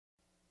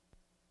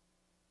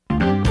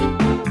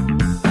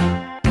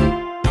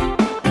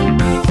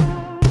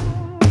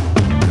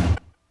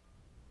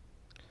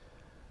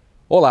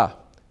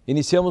Olá,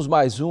 iniciamos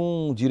mais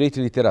um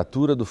Direito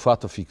Literatura do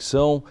Fato à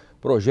Ficção,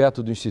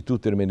 projeto do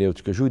Instituto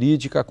Hermenêutica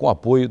Jurídica, com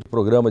apoio do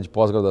Programa de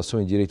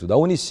Pós-Graduação em Direito da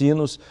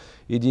Unisinos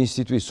e de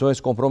instituições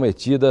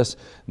comprometidas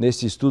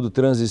neste estudo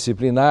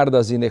transdisciplinar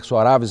das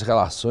inexoráveis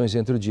relações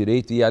entre o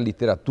direito e a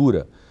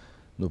literatura.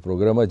 No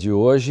programa de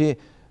hoje,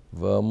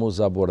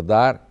 vamos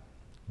abordar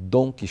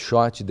Dom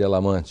Quixote de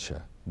la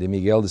Mancha, de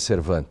Miguel de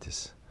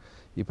Cervantes.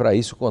 E para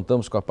isso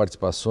contamos com as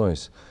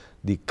participações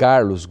de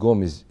Carlos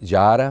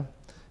Gímez-Jara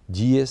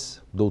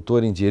Diéz,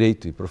 doutor em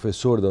Direito e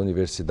professor da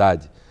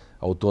Universidade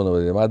Autônoma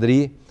de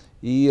Madrid,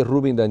 e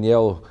Ruben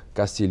Daniel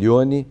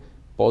Castiglioni,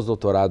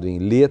 pós-doutorado em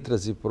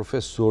Letras e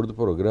professor do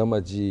programa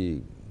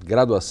de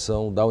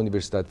graduação da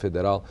Universidade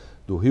Federal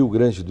do Rio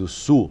Grande do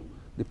Sul,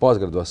 de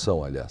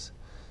pós-graduação, aliás.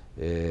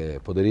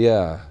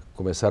 Poderia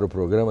começar o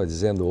programa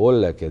dizendo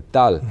olá, que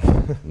tal?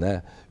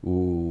 Né?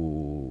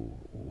 O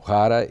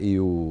Jara e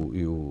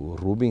o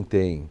Ruben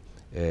têm...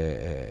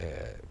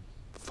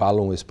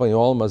 falam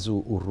espanhol, mas o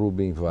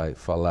Ruben vai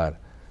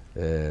falar,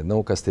 não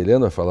o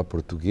castelhano, vai falar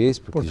português,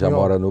 porque portunhol. Já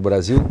mora no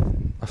Brasil,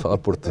 vai falar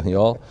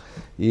portunhol,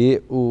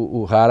 e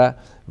o Jara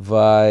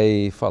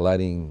vai falar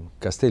em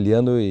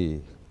castelhano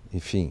e,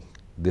 enfim,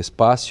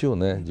 despacio,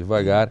 né,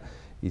 devagar,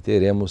 e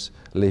teremos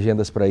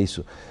legendas para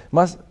isso.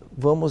 Mas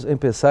vamos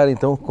começar,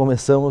 então,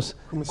 começamos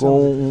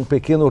com um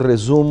pequeno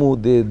resumo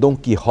de Dom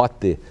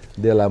Quixote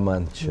de la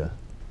Mancha.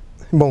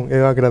 Bom,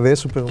 eu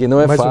agradeço pelo... Que não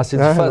é fácil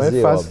de fazer, não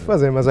é fácil de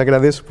fazer, mas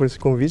agradeço por esse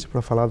convite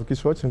para falar do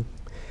Quixote.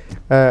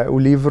 O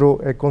livro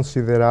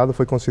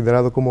foi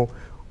considerado como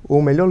o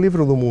melhor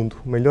livro do mundo,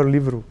 o melhor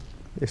livro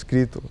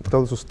escrito de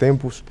todos os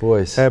tempos,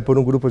 por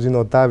um grupo de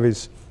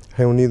notáveis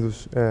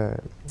reunidos,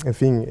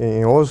 enfim,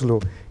 em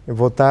Oslo,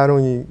 votaram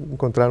e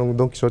encontraram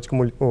Dom Quixote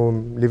como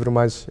o livro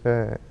mais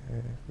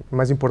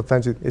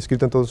importante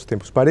escrito em todos os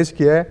tempos. Parece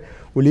que é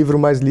o livro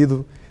mais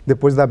lido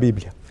depois da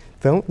Bíblia.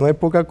 Então, não é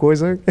pouca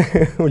coisa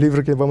o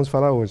livro que vamos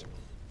falar hoje.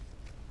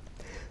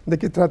 De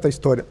que trata a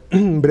história?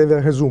 Um breve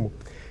resumo.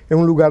 É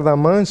um lugar da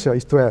Mancha,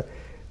 isto é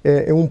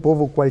um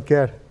povo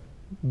qualquer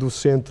do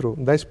centro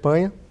da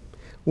Espanha.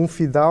 Um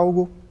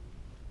fidalgo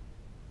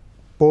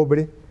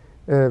pobre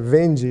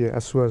vende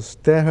as suas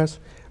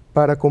terras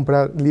para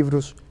comprar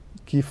livros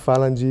que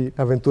falam de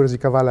aventuras de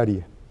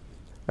cavalaria.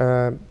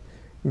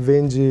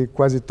 Vende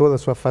quase toda a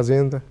sua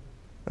fazenda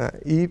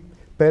e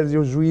perde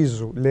o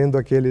juízo lendo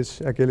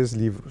aqueles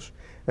livros,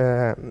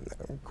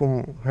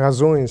 com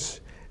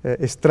razões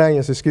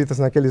estranhas escritas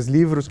naqueles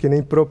livros que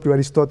nem próprio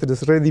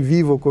Aristóteles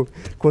redivivo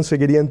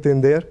conseguiria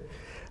entender.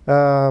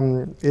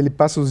 Ele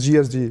passa os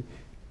dias de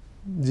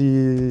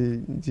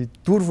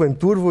turvo em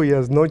turvo e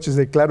as noites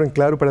de claro em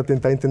claro para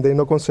tentar entender e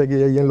não consegue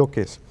e aí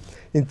enlouquece.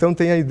 Então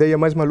tem a ideia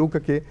mais maluca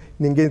que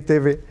ninguém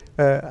teve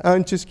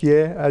antes, que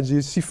é a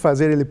de se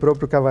fazer ele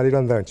próprio cavaleiro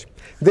andante.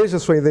 Deixa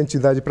sua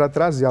identidade para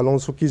trás, de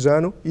Alonso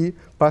Quijano, e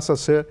passa a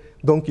ser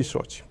Dom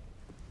Quixote.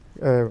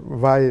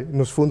 Vai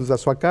nos fundos da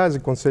sua casa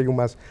e consegue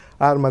umas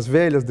armas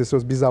velhas de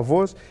seus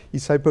bisavós e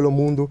sai pelo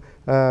mundo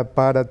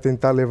para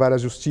tentar levar a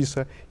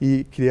justiça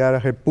e criar a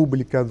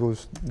república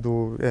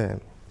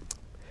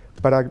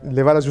para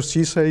levar a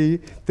justiça e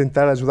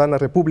tentar ajudar na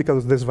república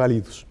dos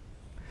desvalidos.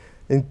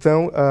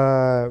 Então,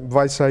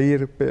 vai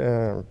sair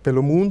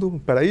pelo mundo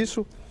para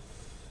isso,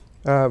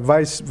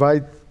 vai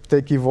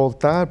ter que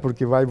voltar,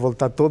 porque vai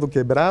voltar todo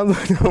quebrado,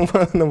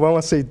 não vão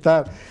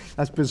aceitar,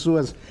 as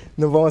pessoas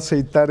não vão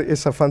aceitar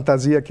essa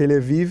fantasia que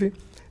ele vive.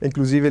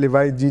 Inclusive, ele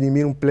vai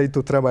dirimir um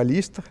pleito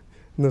trabalhista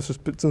nas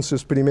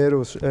suas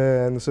primeiras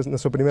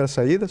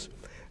saídas.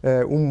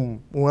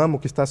 Um amo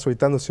que está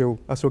açoitando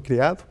a seu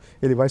criado,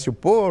 ele vai se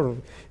opor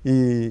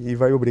e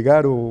vai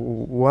obrigar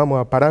o amo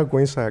a parar com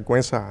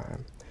essa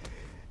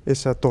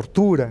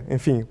tortura,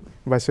 enfim,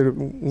 vai ser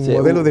um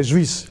modelo de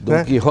juiz.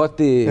 Dom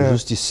Quixote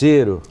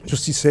justiceiro.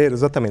 Justiceiro,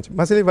 exatamente.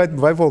 Mas ele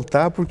vai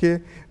voltar porque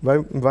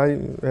vai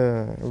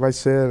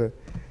estar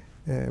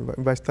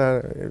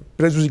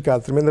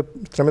prejudicado,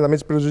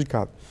 tremendamente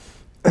prejudicado.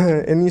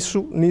 E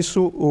nisso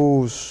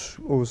os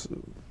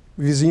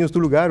vizinhos do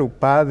lugar, o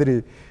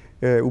padre,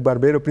 o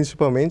barbeiro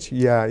principalmente,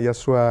 e a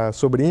sua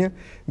sobrinha,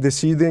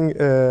 decidem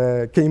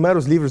queimar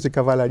os livros de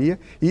cavalaria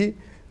e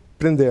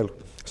prendê-lo.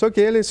 Só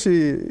que ele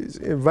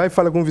vai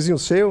falar com um vizinho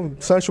seu,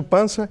 Sancho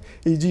Panza,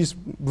 e diz,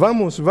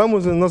 vamos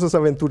nas nossas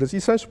aventuras.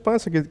 E Sancho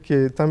Panza,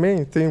 que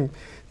também tem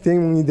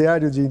um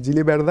ideário de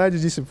liberdade,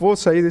 disse, vou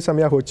sair dessa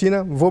minha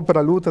rotina, vou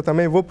para a luta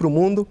também, vou para o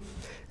mundo.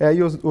 E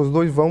aí os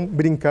dois vão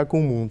brincar com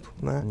o mundo.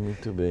 Né?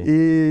 Muito bem.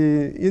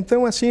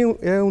 Então, assim,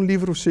 é um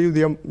livro cheio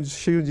de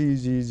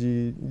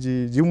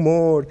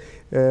humor,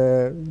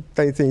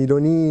 tem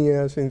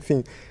ironias,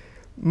 enfim.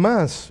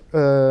 Mas...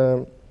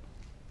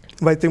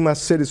 vai ter uma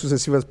série de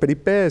sucessivas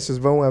peripécias,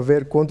 vão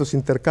haver contos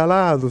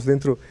intercalados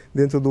dentro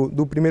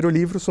do primeiro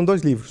livro. São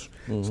 2 livros.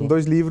 São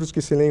 2 livros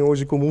que se leem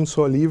hoje como um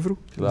só livro,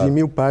 de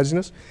 1000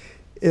 páginas.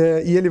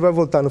 E ele vai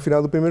voltar no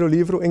final do primeiro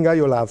livro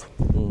engaiolado,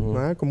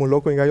 né? Como um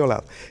louco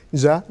engaiolado.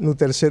 Já no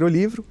terceiro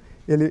livro,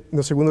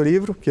 no segundo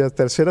livro, que é a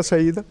terceira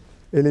saída,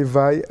 ele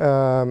vai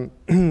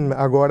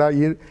agora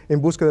ir em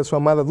busca da sua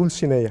amada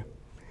Dulcinea,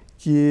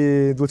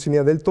 que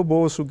Dulcinea del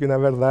Toboso, que na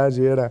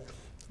verdade era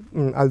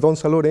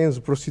Aldonza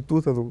Lorenzo,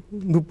 prostituta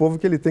do povo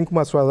que ele tem como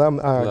a sua dama,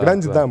 a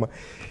grande dama.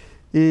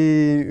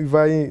 E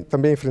vai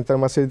também enfrentar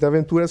uma série de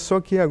aventuras,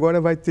 só que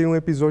agora vai ter um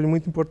episódio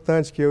muito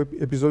importante, que é o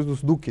episódio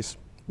dos duques,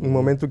 no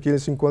momento que ele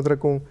se encontra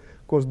com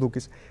os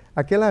duques.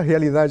 Aquela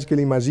realidade que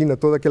ele imagina,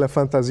 toda aquela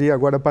fantasia,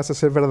 agora passa a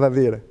ser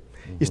verdadeira.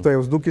 Isto é,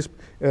 os duques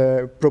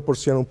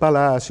proporcionam um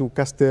palácio, um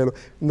castelo,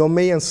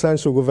 nomeiam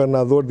Sancho o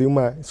governador de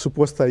uma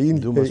suposta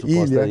ilha,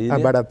 a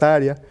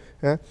Barataria,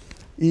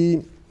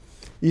 e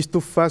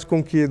isto faz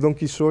com que Dom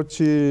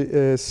Quixote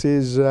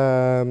seja,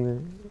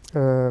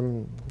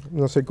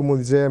 não sei como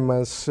dizer,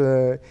 mas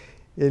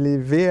ele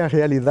vê a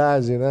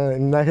realidade, né?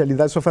 Na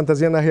realidade, sua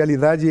fantasia na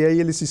realidade, e aí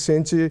ele se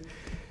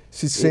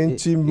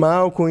sente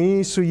mal com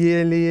isso, e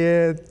ele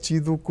é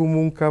tido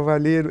como um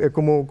cavaleiro,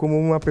 como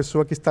uma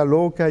pessoa que está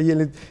louca, e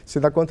ele se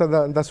dá conta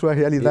da sua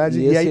realidade,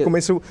 e aí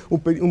começa um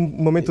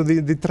momento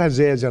de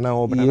tragédia na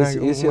obra, né?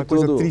 Uma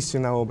coisa triste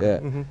na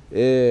obra.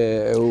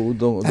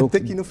 Até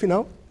que no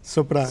final,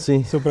 só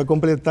para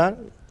completar,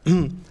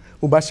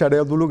 o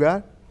bacharel do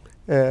lugar,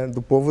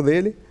 do povo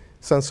dele,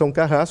 Sansão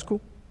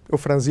Carrasco, o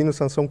franzino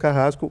Sansão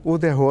Carrasco, o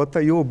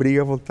derrota e o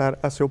obriga a voltar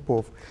a seu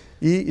povo.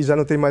 E já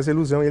não tem mais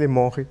ilusão, ele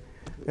morre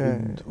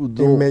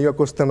em meio à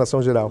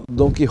consternação geral.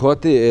 Dom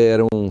Quixote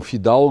era um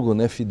fidalgo,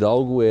 né?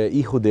 Fidalgo é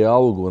hijo de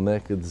algo,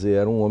 né? Quer dizer,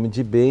 era um homem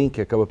de bem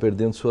que acaba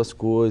perdendo suas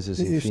coisas,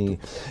 enfim.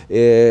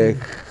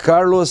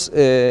 Carlos,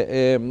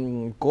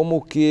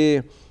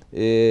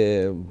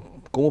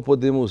 como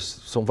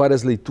podemos, são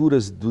várias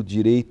leituras do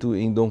direito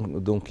em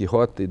Dom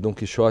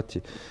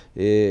Quixote,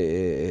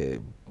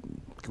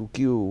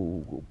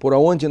 por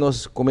onde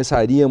nós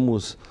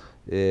começaríamos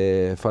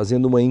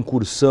fazendo uma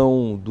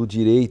incursão do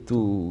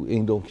direito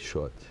en Don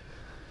Quixote?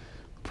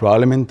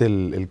 Probablemente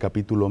el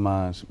capítulo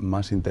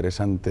más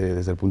interesante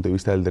desde el punto de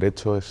vista del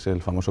derecho es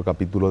el famoso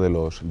capítulo de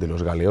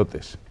los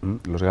galeotes.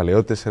 Los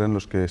galeotes eran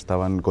los que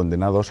estaban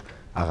condenados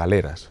a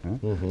galeras.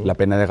 La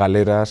pena de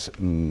galeras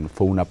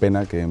fue una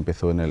pena que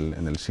empezó en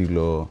el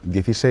siglo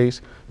XVI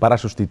para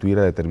sustituir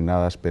a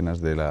determinadas penas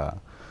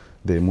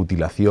de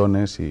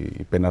mutilaciones y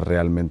penas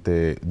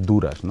realmente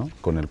duras, ¿no?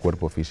 Con el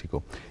cuerpo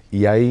físico.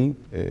 Y ahí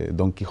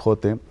Don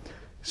Quijote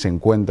se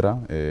encuentra,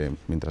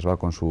 mientras va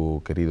con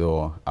su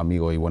querido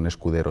amigo y buen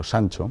escudero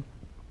Sancho,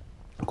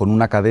 con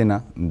una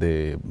cadena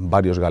de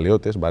varios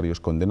galeotes,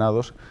 varios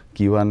condenados,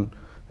 que iban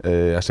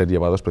a ser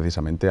llevados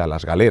precisamente a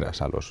las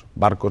galeras, a los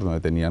barcos donde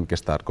tenían que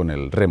estar con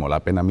el remo.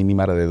 La pena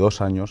mínima era de 2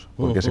 años,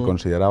 porque se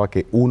consideraba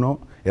que 1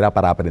 era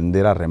para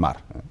aprender a remar.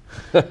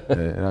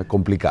 Era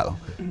complicado.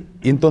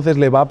 Y entonces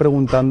le va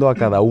preguntando a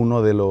cada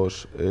uno de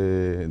los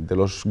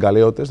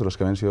galeotes, de los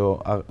que habían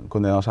sido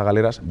condenados a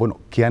galeras, bueno,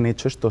 ¿qué han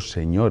hecho estos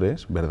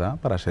señores, verdad,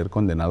 para ser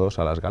condenados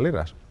a las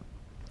galeras?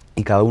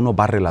 Y cada uno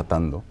va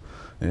relatando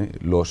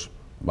los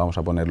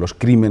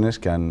crímenes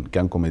que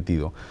han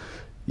cometido.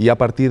 Y a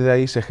partir de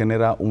ahí se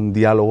genera un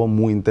diálogo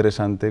muy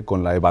interesante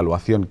con la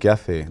evaluación que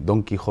hace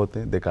Don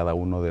Quijote de cada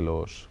uno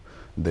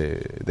de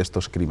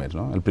estos crímenes,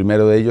 ¿no? El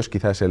primero de ellos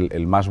quizás es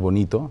el más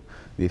bonito.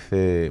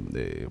 Dice,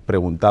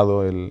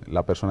 preguntado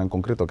la persona en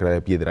concreto, que era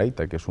de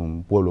Piedrahíta, que es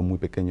un pueblo muy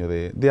pequeño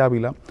de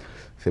Ávila,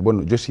 dice,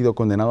 bueno, yo he sido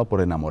condenado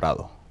por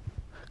enamorado.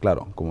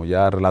 Claro, como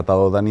ya ha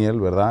relatado Daniel,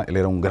 ¿verdad? Él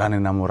era un gran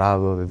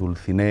enamorado de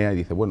Dulcinea y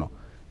dice, bueno,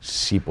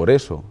 si por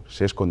eso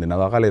se es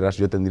condenado a galeras,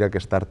 yo tendría que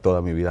estar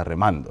toda mi vida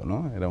remando,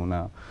 ¿no? Era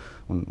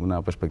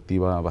una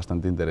perspectiva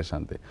bastante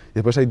interesante. Y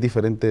después hay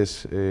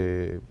diferentes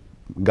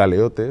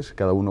galeotes,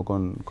 cada uno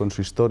con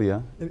su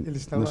historia. Ele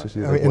estava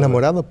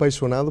enamorado,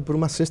 apaixonado por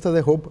uma cesta de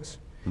roupas.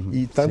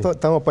 E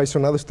tão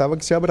apaixonado estava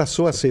que se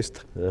abraçou a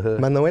cesta,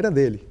 mas não era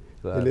dele.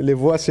 Claro. Ele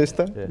levou a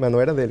cesta, mas não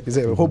era dele. Quer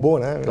dizer, roubou,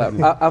 né? Claro.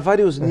 Há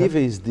vários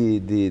níveis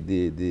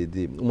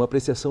de uma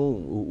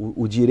apreciação.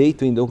 O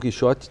direito em Dom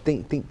Quixote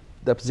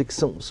dá para dizer que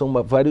são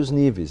vários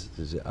níveis.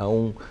 Quer dizer, há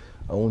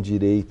um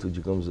direito,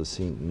 digamos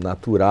assim,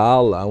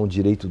 natural, há um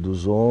direito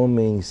dos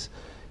homens.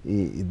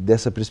 Y de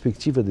esa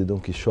perspectiva de Don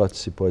Quixote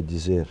se puede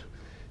decir.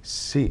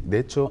 Sí, de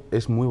hecho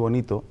es muy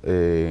bonito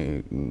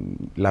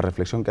la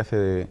reflexión que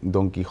hace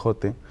Don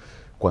Quijote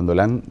cuando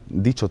le han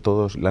dicho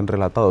todos, le han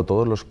relatado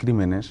todos los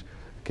crímenes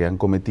que han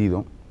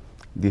cometido.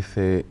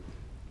 Dice,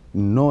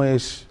 no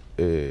es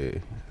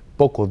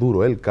poco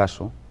duro el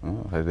caso,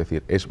 es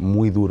decir, es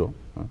muy duro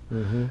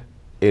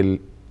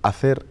el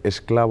hacer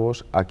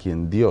esclavos a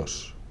quien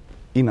Dios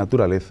y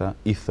naturaleza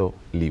hizo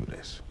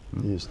libres.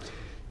 Listo.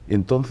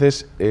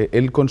 Entonces,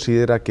 él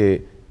considera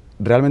que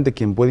realmente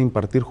quien puede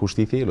impartir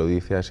justicia, y lo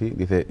dice así,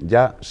 dice,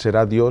 ya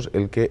será Dios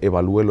el que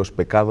evalúe los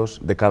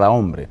pecados de cada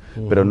hombre,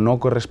 pero no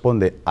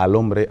corresponde al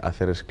hombre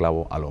hacer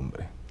esclavo al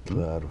hombre.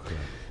 Claro.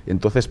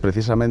 Entonces,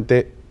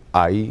 precisamente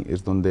ahí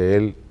es donde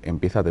él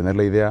empieza a tener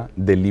la idea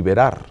de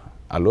liberar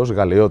a los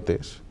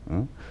galeotes,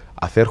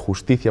 hacer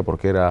justicia,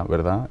 porque era,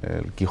 ¿verdad?,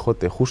 el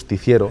Quijote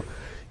justiciero,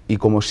 y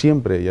como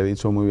siempre, ya ha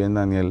dicho muy bien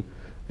Daniel,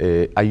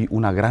 hay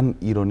una gran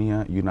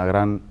ironía y una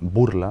gran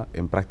burla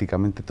en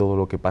prácticamente todo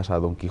lo que pasa a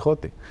Don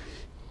Quijote.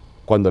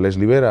 Cuando les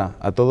libera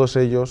a todos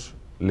ellos,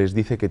 les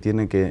dice que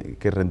tienen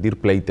que rendir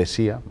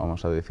pleitesía,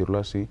 vamos a decirlo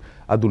así,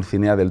 a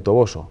Dulcinea del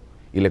Toboso.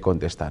 Y le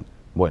contestan,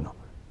 bueno,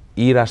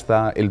 ir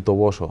hasta el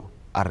Toboso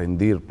a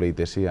rendir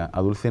pleitesía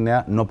a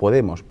Dulcinea no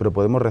podemos, pero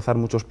podemos rezar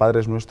muchos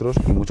Padres Nuestros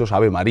y muchos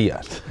Ave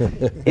Marías.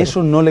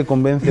 Eso no le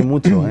convence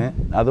mucho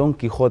a Don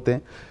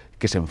Quijote,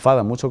 que se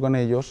enfada mucho con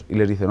ellos y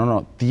les dice, no,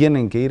 no,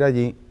 tienen que ir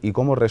allí, y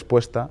como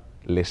respuesta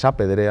les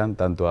apedrean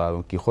tanto a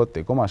Don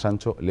Quijote como a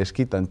Sancho, les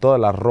quitan todas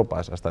las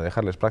ropas hasta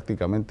dejarles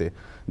prácticamente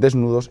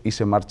desnudos y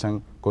se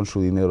marchan con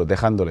su dinero,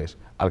 dejándoles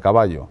al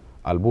caballo,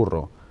 al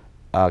burro,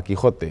 a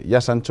Quijote e a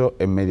Sancho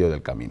em meio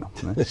del caminho.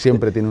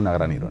 Sempre tem uma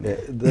grande ironia.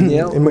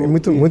 Daniel,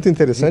 muito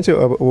interessante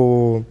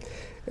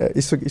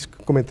isso que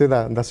comentei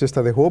da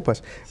cesta de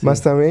roupas, sim,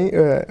 mas também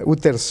o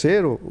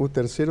terceiro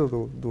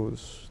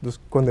dos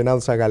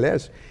condenados a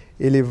galés,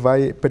 ele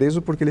vai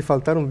preso porque lhe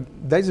faltaram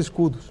 10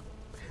 escudos.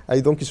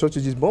 Aí Dom Quixote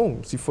diz, bom,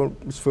 se for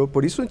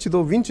por isso eu te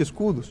dou 20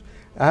 escudos.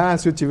 Ah,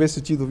 se eu tivesse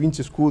tido 20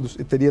 escudos,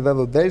 eu teria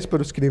dado 10 para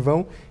o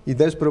escrivão e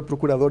 10 para o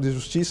procurador de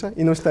justiça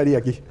e não estaria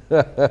aqui.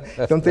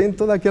 Então tem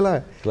toda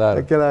aquela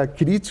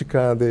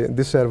crítica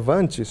de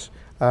Cervantes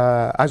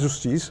à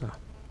justiça.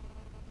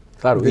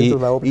 Claro,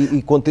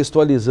 e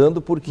contextualizando,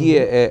 porque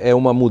é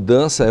uma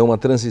mudança, é uma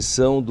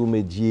transição do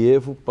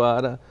medievo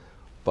para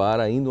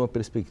ainda uma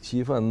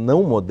perspectiva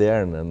não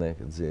moderna, né?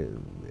 Quer dizer,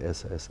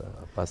 essa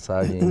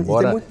passagem,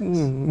 embora... E tem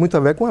muito a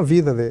ver com a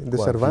vida de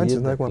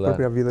Cervantes, né? Com a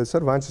própria vida de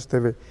Cervantes.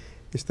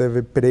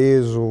 Esteve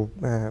preso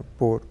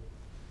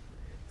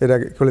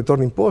era coletor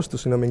de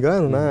impostos, se não me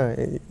engano,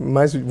 né?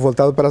 Mais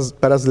voltado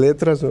para as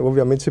letras,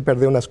 obviamente se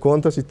perdeu nas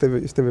contas e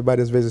esteve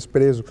várias vezes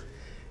preso.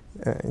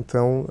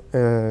 Então,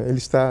 ele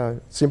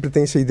sempre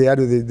tem esse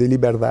ideário de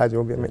liberdade,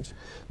 obviamente.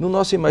 No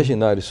nosso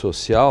imaginário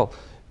social,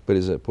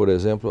 por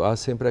exemplo, há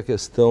sempre a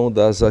questão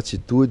das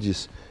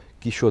atitudes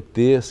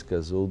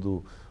quixotescas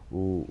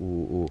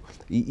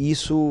e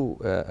isso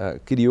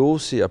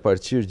criou-se a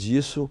partir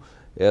disso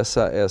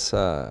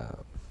essa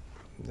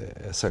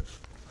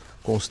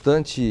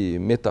constante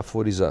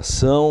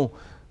metaforização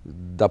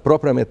da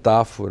própria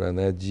metáfora,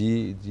 né,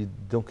 de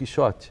Dom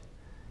Quixote.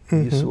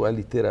 Isso, a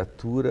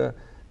literatura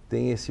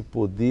tem esse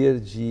poder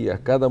de, a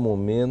cada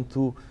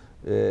momento,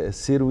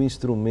 ser um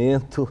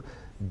instrumento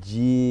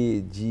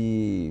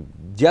de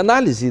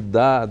análise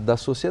da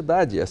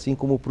sociedade, assim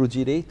como para o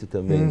direito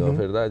também, não é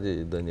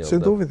verdade, Daniel? Sem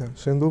dúvida,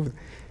 sem dúvida.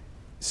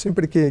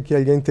 Sempre que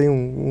alguém tem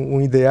um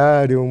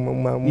ideário,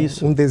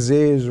 um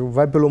desejo,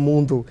 vai pelo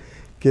mundo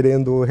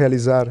querendo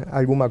realizar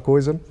alguma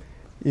coisa,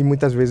 e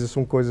muitas vezes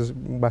são coisas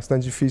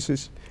bastante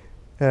difíceis,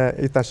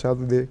 e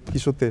taxado de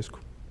quixotesco.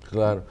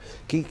 Claro.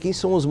 Quem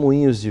são os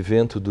moinhos de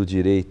vento do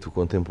direito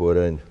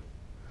contemporâneo?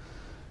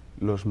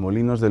 Los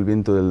molinos del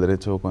viento del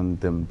derecho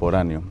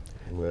contemporáneo.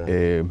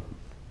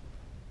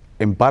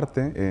 En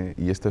parte,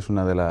 y esta es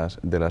una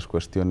de las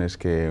cuestiones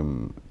que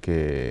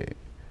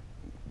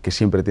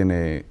siempre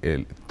tiene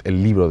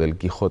el libro del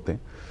Quijote,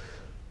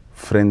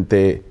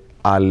 frente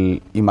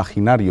al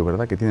imaginario,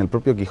 ¿verdad?, que tiene el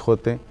propio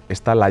Quijote,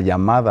 está la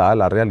llamada a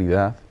la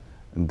realidad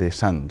de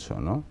Sancho,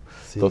 ¿no?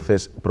 Sí.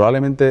 Entonces,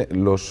 probablemente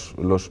los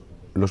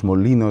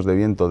molinos de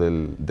viento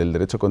del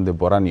derecho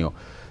contemporáneo,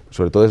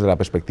 sobre todo desde la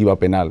perspectiva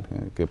penal,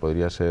 que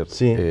podría ser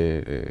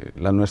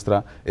la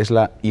nuestra, es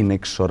la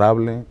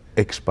inexorable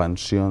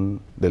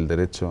expansión del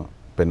derecho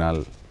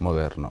penal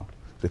moderno.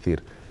 Es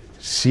decir,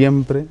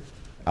 siempre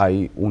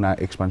hay una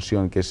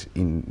expansión que es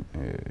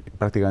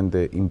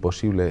prácticamente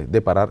imposible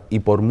de parar, y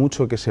por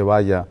mucho que se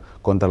vaya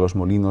contra los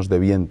molinos de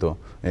viento,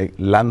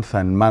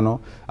 lanza en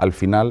mano, al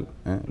final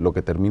lo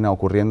que termina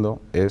ocurriendo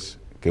es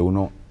que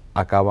uno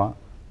acaba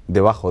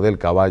debajo del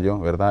caballo,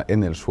 ¿verdad?,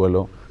 en el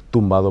suelo,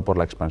 tumbado por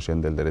la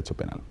expansión del derecho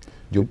penal.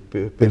 Yo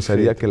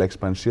pensaria que a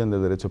expansão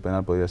do direito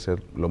penal poderia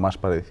ser o mais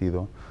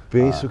parecido.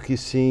 Penso que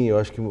sim, eu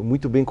acho que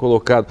muito bem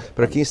colocado.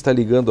 Para quem está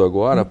ligando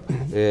agora,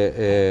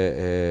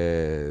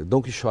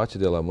 Dom Quixote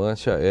de la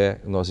Mancha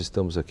nós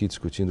estamos aqui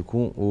discutindo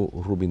com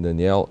o Ruben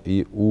Daniel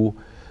e o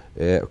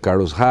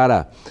Carlos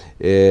Gímez-Jara,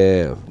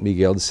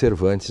 Miguel de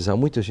Cervantes. Há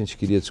muita gente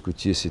que queria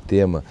discutir esse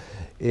tema.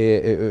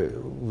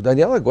 O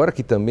Daniel agora,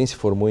 que também se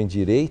formou em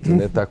Direito,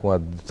 né, tá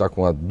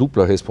com a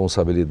dupla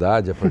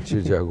responsabilidade a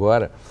partir de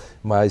agora,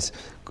 mas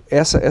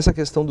essa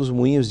questão dos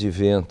moinhos de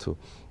vento,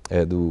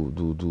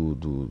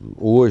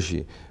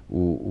 hoje,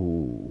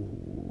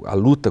 a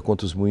luta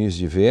contra os moinhos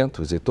de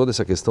vento, dizer, toda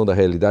essa questão da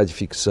realidade,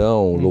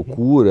 ficção,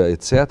 loucura,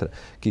 etc.,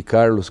 que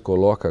Carlos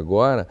coloca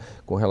agora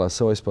com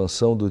relação à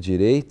expansão do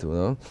direito,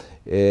 né?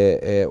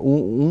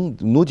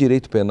 No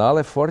direito penal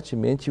é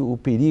fortemente o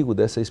perigo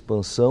dessa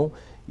expansão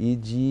e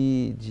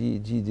de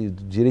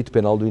direito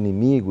penal do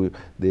inimigo,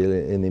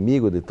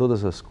 de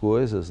todas as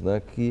coisas,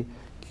 né, que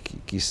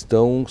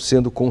estão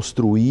sendo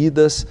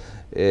construídas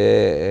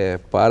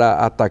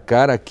para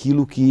atacar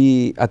aquilo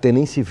que até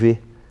nem se vê,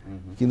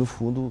 que no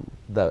fundo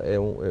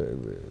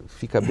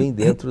fica bem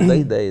dentro da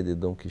ideia de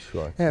Dom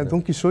Quixote. Né?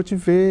 Dom Quixote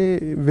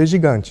vê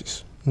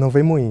gigantes, não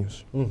vê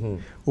moinhos.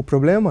 O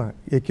problema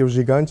é que os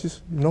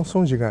gigantes não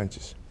são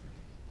gigantes.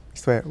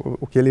 Isto é,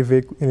 o que ele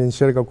vê, ele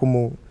enxerga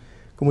como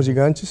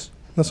gigantes,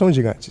 não são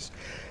gigantes.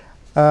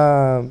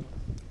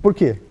 Por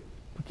quê?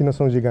 Porque não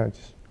são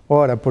gigantes.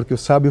 Ora, porque o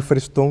sábio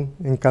Freston,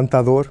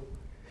 encantador,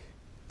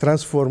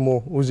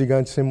 transformou os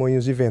gigantes em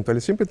moinhos de vento.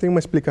 Ele sempre tem uma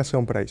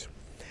explicação para isso.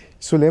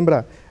 Isso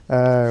lembra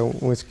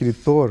um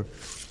escritor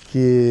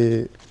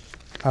que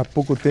há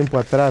pouco tempo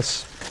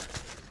atrás,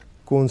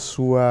 com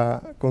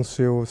sua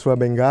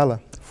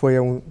bengala, foi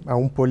a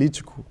um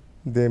político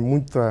de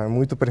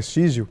muito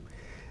prestígio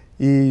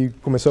e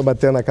começou a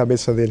bater na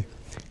cabeça dele,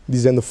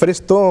 dizendo: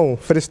 Freston,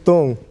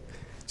 Freston,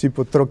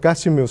 tipo,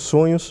 trocaste meus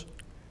sonhos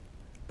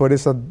por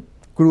essa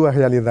crua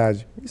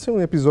realidade. Isso é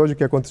um episódio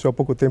que aconteceu há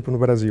pouco tempo no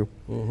Brasil.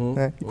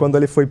 Né? E quando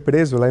ele foi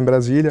preso lá em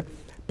Brasília,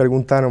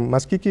 perguntaram: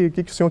 mas o que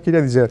o senhor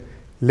queria dizer?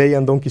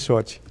 Leia Dom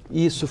Quixote.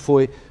 Isso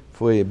foi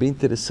bem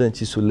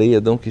interessante, isso, leia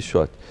Dom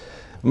Quixote.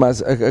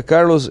 Mas,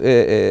 Carlos,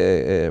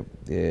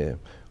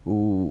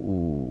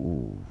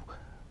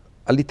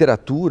 a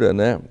literatura,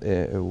 né,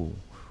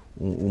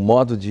 o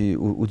modo de...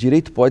 O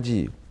direito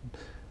pode...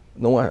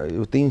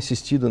 eu tenho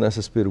insistido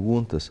nessas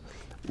perguntas.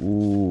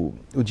 O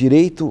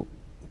direito,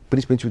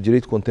 principalmente o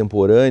direito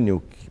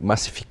contemporâneo,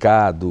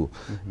 massificado,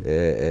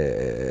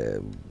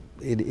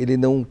 ele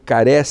não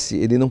carece,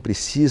 ele não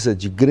precisa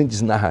de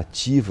grandes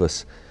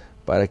narrativas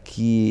para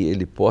que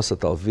ele possa,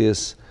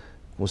 talvez,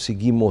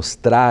 conseguir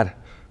mostrar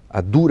a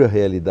dura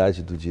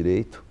realidade do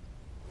direito?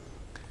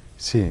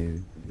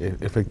 Sí,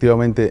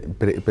 efectivamente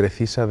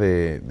precisa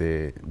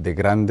de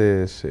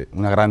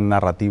una gran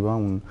narrativa,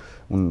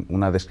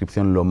 una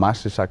descripción lo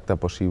más exacta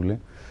posible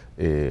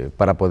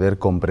para poder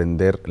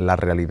comprender la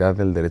realidad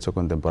del derecho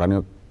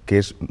contemporáneo, que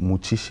es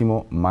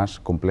muchísimo más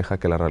compleja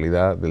que la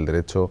realidad del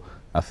derecho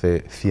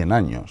hace 100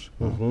 años,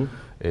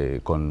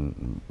 con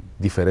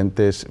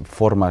diferentes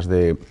formas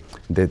de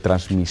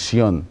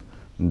transmisión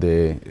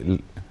de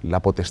la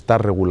potestad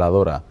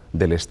reguladora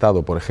del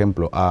Estado, por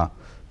ejemplo, a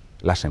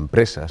las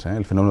empresas,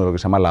 el fenómeno de lo que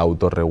se llama la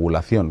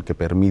autorregulación, que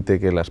permite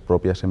que las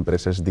propias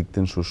empresas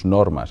dicten sus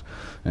normas.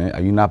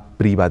 Hay una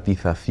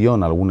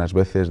privatización algunas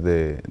veces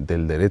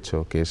del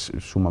derecho que es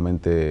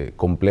sumamente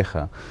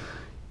compleja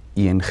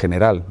y en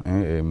general,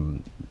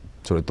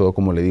 sobre todo,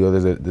 como le digo,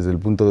 desde el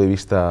punto de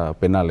vista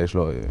penal es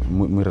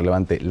muy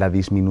relevante, la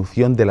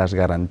disminución de las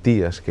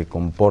garantías que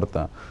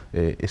comporta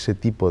ese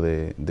tipo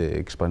de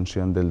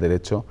expansión del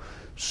derecho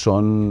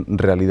son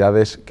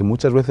realidades que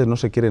muchas veces no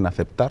se quieren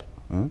aceptar.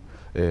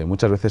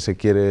 Muchas veces se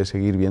quiere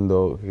seguir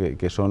viendo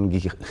que son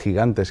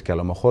gigantes que a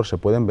lo mejor se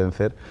pueden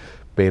vencer,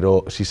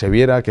 pero si se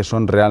viera que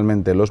son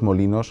realmente los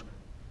molinos,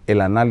 el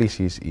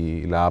análisis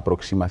y la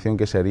aproximación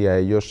que se haría a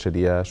ellos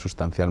sería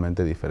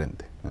sustancialmente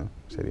diferente.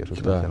 Seria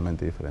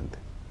substancialmente diferente.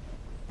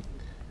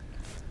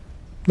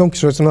 Dom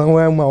Quixote não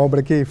é uma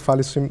obra que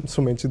fale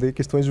somente de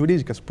questões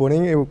jurídicas,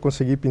 porém eu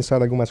consegui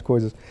pensar algumas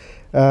coisas.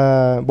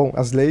 Bom,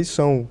 as leis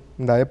são,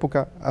 da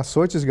época,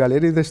 açoites,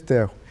 galera e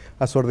desterro.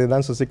 As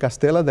ordenanças de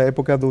Castela, da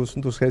época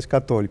dos reis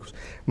católicos.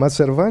 Mas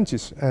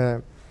Cervantes,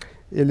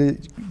 ele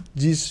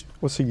diz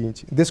o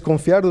seguinte: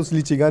 desconfiar dos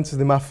litigantes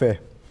de má fé,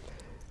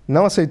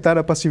 não aceitar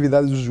a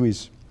passividade do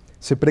juiz,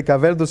 se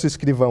precaver dos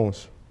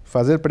escrivãos,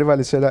 fazer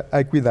prevalecer a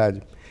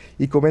equidade.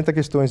 E comenta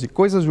questões de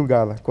coisa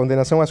julgada,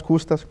 condenação às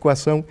custas,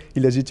 coação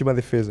e legítima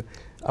defesa.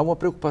 Há uma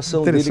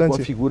preocupação dele com a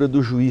figura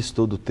do juiz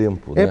todo o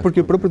tempo. É, né?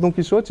 Porque o próprio Dom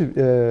Quixote...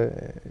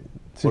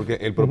 Porque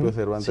el propio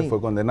Cervantes fue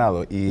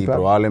condenado y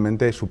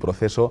probablemente su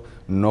proceso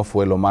no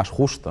fue lo más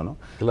justo, ¿no?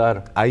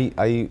 Claro.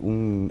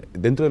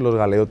 Dentro de los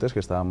galeotes que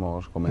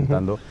estábamos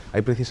comentando,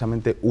 hay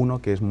precisamente uno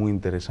que es muy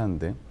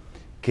interesante,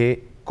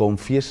 que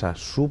confiesa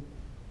su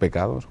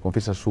pecado,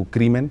 confiesa su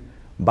crimen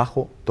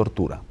bajo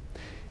tortura.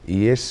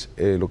 Y es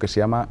lo que se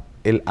llama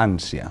el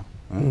ansia,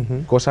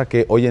 cosa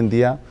que hoy en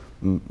día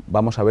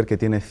vamos a ver que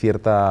tiene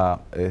cierta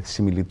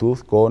similitud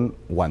con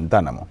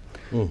Guantánamo.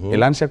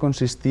 El ansia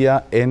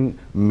consistía en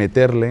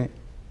meterle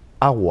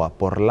agua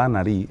por la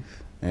nariz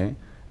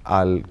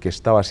al que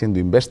estaba siendo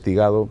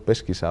investigado,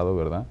 pesquisado,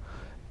 ¿verdad?,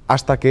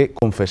 hasta que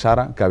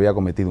confesara que había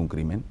cometido un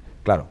crimen.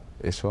 Claro,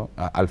 eso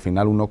al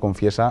final uno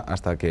confiesa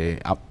hasta que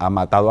ha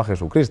matado a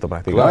Jesucristo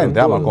prácticamente,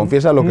 claro,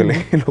 confiesa lo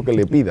que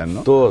le pidan,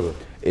 ¿no? Todo.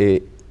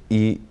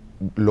 Y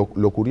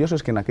lo curioso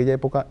es que en aquella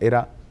época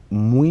era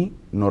muy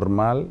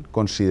normal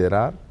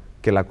considerar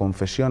que la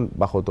confesión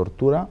bajo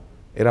tortura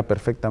era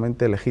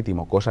perfectamente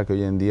legítimo, cosa que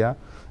hoy en día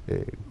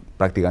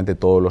prácticamente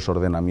todos los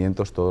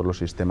ordenamientos, todos los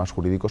sistemas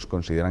jurídicos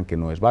consideran que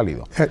no es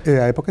válido.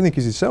 La época de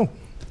Inquisición.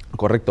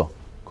 Correcto,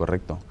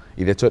 correcto.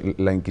 Y de hecho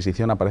la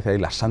Inquisición aparece ahí,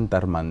 la Santa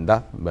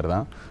Hermandad,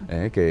 ¿verdad?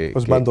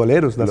 Los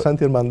bandoleros, la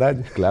Santa Hermandad.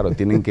 Claro,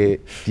 tienen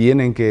que,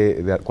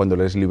 cuando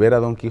les libera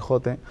Don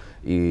Quijote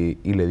y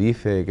le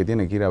dice que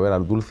tiene que ir a ver a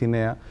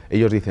Dulcinea,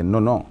 ellos dicen,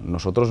 no,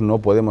 nosotros no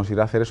podemos ir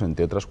a hacer eso,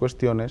 entre otras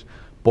cuestiones,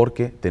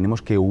 porque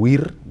tenemos que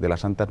huir de la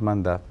Santa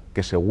Hermandad,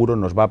 que seguro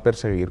nos va a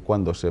perseguir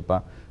cuando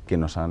sepa que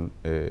nos han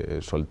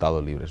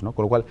soltado libres, ¿no?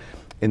 Con lo cual,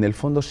 en el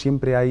fondo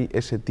siempre hay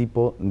ese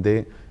tipo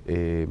de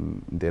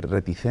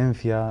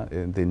reticencia,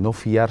 de no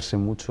fiarse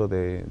mucho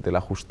de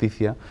la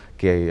justicia,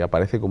 que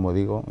aparece, como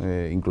digo,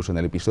 incluso en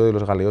el episodio de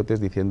los galeotes,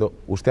 diciendo,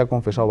 usted ha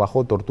confesado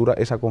bajo tortura,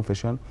 esa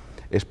confesión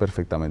es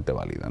perfectamente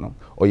válida, ¿no?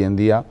 Hoy en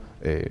día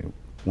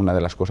una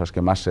de las cosas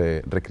que más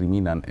se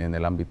recriminan en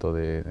el ámbito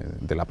de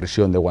la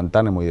prisión de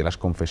Guantánamo y de las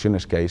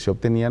confesiones que ahí se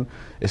obtenían,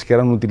 es que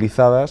eran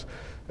utilizadas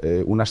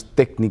unas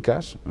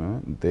técnicas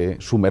de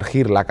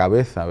sumergir la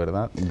cabeza,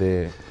 ¿verdad?,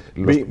 de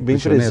los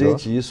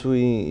prisioneros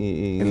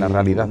en la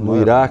realidad no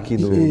Iraque.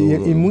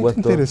 E muito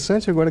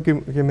interessante agora que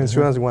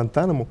mencionas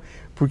Guantánamo,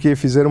 porque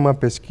fizeram uma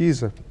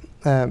pesquisa,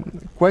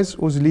 quais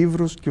os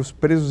livros que os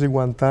presos de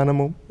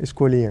Guantánamo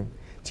escolhiam.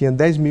 Tinha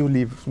 10.000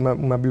 livros,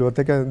 uma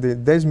biblioteca de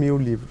 10.000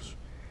 livros.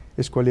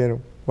 Escolheram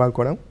o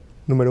Alcorão,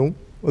 número 1,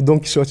 o Dom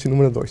Quixote,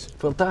 número 2.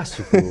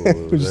 Fantástico,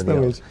 Justamente.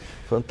 Daniel.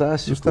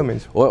 Fantástico.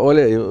 Justamente.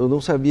 Olha, eu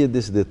não sabia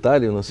desse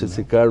detalhe, eu não sei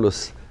se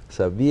Carlos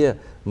sabia,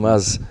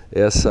 mas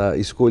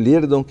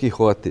escolher Dom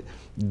Quixote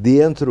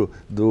dentro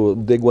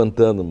de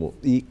Guantánamo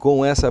e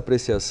com essa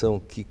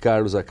apreciação que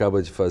Carlos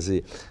acaba de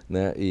fazer,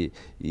 né?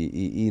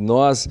 E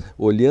nós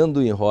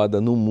olhando em roda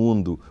no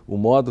mundo, o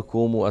modo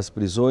como as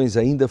prisões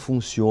ainda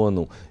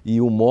funcionam e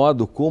o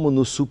modo como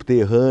nos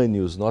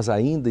subterrâneos nós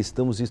ainda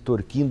estamos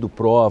extorquindo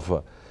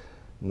prova,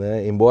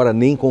 né? Embora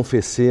nem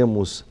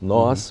confessemos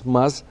nós,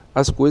 mas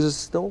as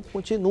coisas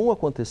continuam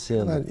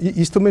acontecendo. E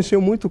isso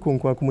mexeu muito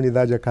com a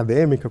comunidade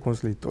acadêmica, com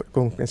os leitores,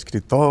 com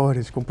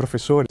escritores, com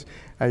professores.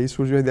 Aí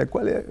surgiu a ideia,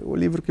 qual é o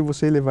livro que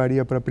você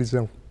levaria para a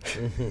prisão?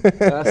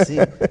 Sim,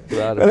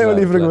 claro. Qual é o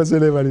livro que você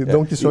levaria?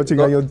 Dom Quixote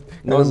ganhou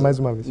mais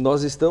uma vez.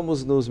 Nós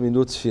estamos nos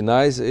minutos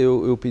finais,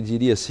 eu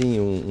pediria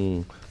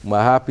assim,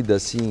 uma rápida,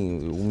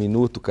 assim, 1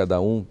 minuto cada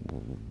um,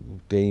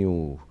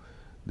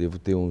 devo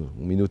ter 1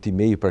 minuto e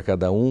meio para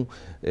cada um,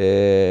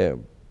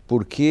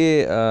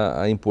 porque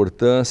a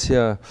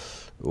importância,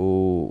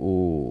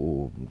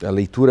 a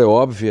leitura é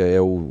óbvia,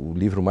 é o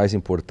livro mais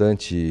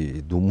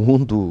importante do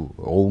mundo,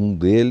 ou um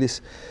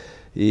deles,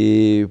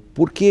 e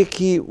por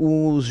que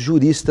os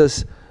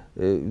juristas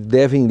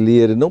devem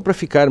ler, não para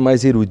ficar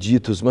mais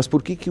eruditos, mas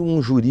por que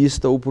um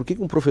jurista ou por que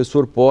um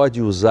professor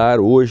pode usar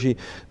hoje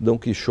Dom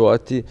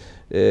Quixote,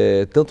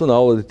 tanto na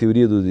aula de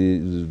teoria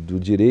do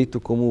direito,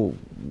 como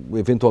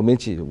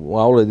eventualmente uma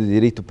aula de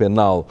direito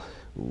penal?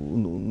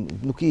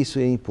 No que isso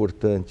é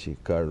importante,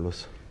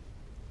 Carlos?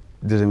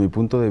 Desde mi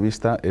punto de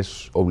vista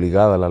es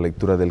obligada la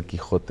lectura del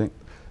Quijote,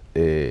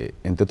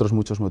 entre otros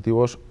muchos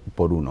motivos,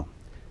 por uno.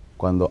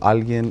 Cuando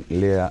alguien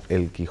lea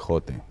el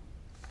Quijote,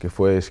 que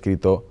fue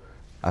escrito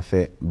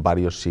hace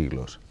varios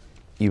siglos,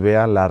 y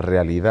vea la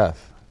realidad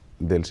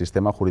del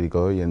sistema jurídico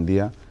de hoy en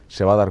día,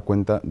 se va a dar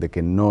cuenta de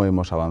que no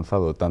hemos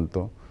avanzado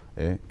tanto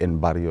en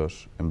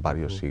varios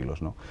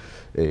siglos, ¿no?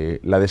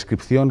 La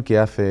descripción que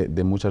hace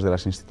de muchas de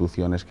las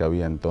instituciones que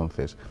había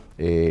entonces,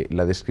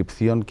 la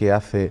descripción que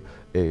hace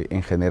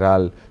en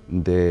general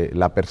de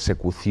la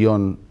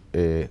persecución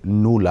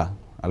nula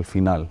al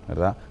final,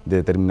 ¿verdad?, de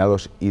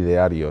determinados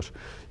idearios,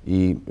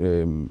 y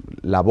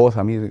la voz,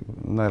 a mí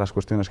una de las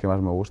cuestiones que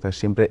más me gusta es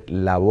siempre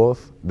la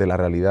voz de la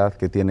realidad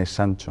que tiene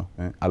Sancho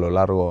a lo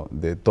largo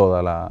de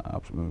toda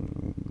la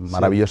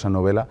maravillosa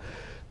novela,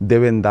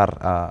 deben dar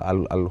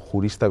al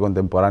jurista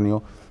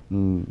contemporáneo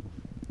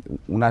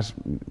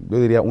yo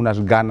diría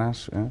unas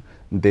ganas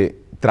de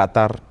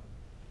tratar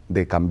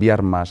de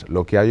cambiar más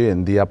lo que hay hoy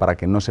en día para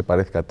que no se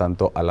parezca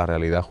tanto a la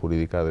realidad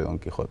jurídica de Don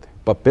Quijote.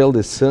 O papel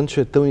de Sancho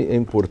é tão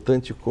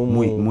importante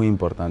como... Muy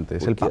importante,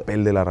 es el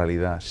papel de la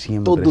realidad,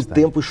 siempre todo o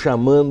tempo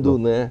chamando,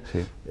 né?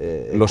 Sí.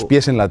 Los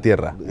pies en la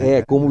tierra.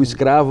 Como o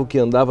escravo que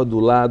andava do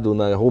lado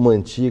na Roma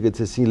Antiga,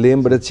 disse assim,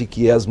 lembra-te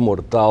que és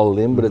mortal,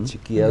 lembra-te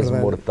que és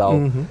mortal.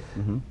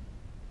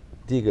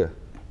 Diga.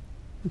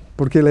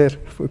 Por que ler?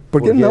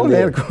 Por que não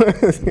ler?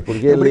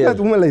 Porque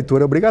uma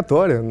leitura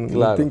obrigatória,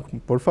 claro. Não tem,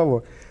 por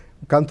favor.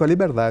 Um canto à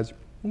liberdade.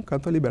 Um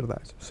canto à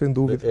liberdade, sem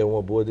dúvida. É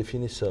uma boa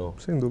definição.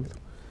 Sem dúvida.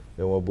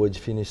 É uma boa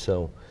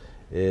definição.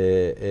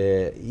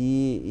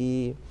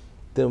 E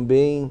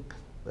também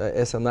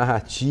essa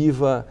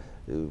narrativa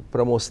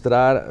para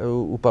mostrar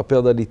o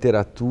papel da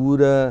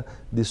literatura,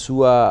 de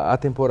sua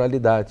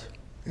atemporalidade.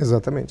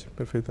 Exatamente,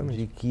 perfeitamente.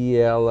 De que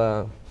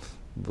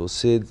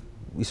você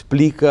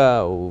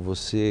explica ou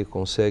você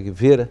consegue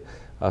ver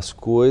as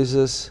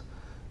coisas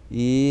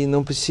e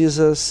não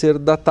precisa ser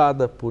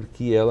datada,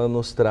 porque ela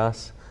nos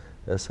traz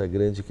essa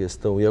grande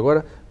questão. E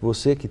agora,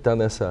 você que está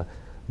nessa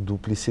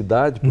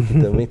duplicidade, porque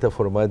também está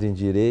formado em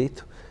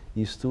Direito,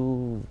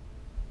 isto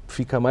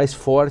fica mais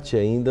forte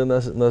ainda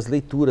nas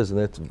leituras,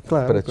 né?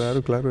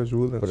 Claro,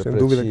 ajuda, sem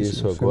dúvida.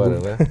 Isso agora,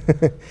 né?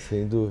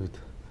 Sem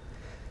dúvida.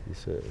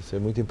 Isso é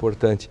muito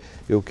importante.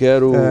 Eu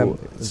quero...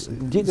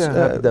 diga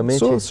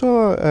rapidamente.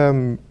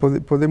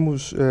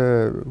 Podemos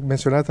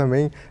mencionar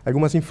também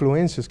algumas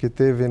influências que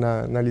teve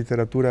na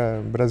literatura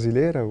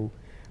brasileira, o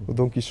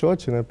Dom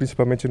Quixote, né?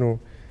 Principalmente no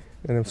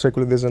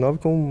século XIX,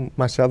 com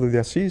Machado de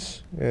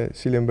Assis,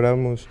 se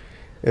lembrarmos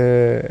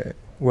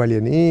o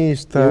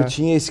Alienista. Eu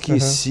tinha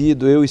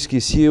esquecido,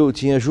 eu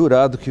tinha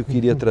jurado que eu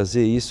queria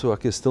trazer isso, a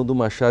questão do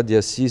Machado de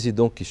Assis e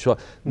Dom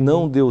Quixote.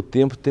 Não deu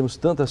tempo, temos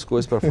tantas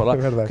coisas para falar.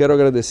 Quero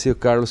agradecer,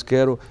 Carlos,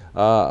 quero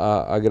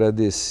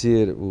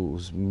agradecer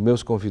os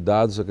meus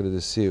convidados,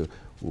 agradecer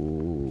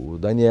o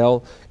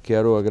Daniel,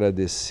 quero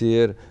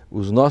agradecer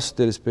os nossos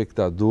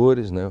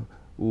telespectadores, né?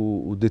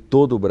 de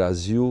todo o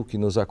Brasil que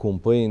nos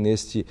acompanhem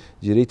neste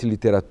Direito e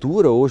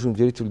Literatura, hoje um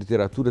Direito e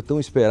Literatura tão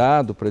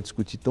esperado para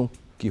discutir Dom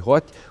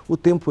Quixote. O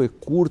tempo é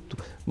curto,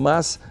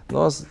 mas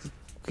nós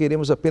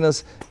queremos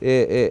apenas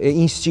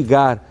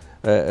instigar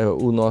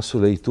o nosso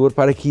leitor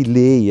para que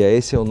leia,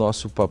 esse é o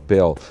nosso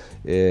papel.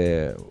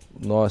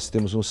 Nós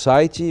temos um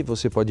site,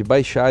 você pode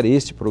baixar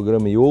este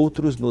programa e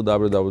outros no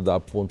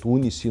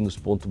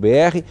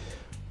www.unisinos.br,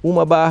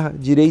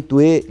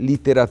 /Direito e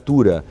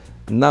Literatura,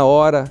 na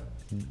hora,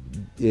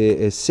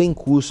 sem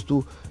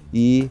custo,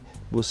 e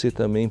você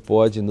também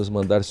pode nos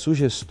mandar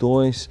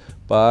sugestões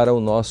para o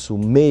nosso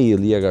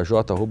mail,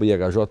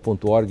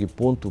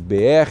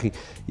 ihj@ihj.org.br,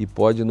 e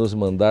pode nos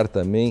mandar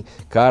também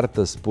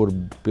cartas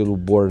pelo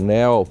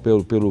bornal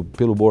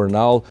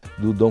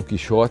do Dom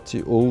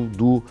Quixote ou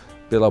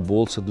pela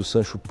bolsa do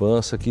Sancho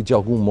Panza, que de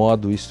algum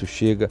modo isto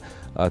chega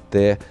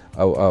até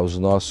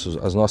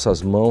as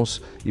nossas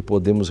mãos e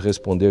podemos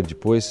responder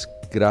depois.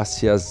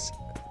 Graças,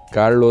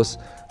 Carlos.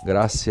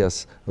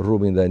 Gracias,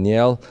 Ruben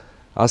Daniel.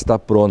 Hasta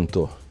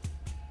pronto.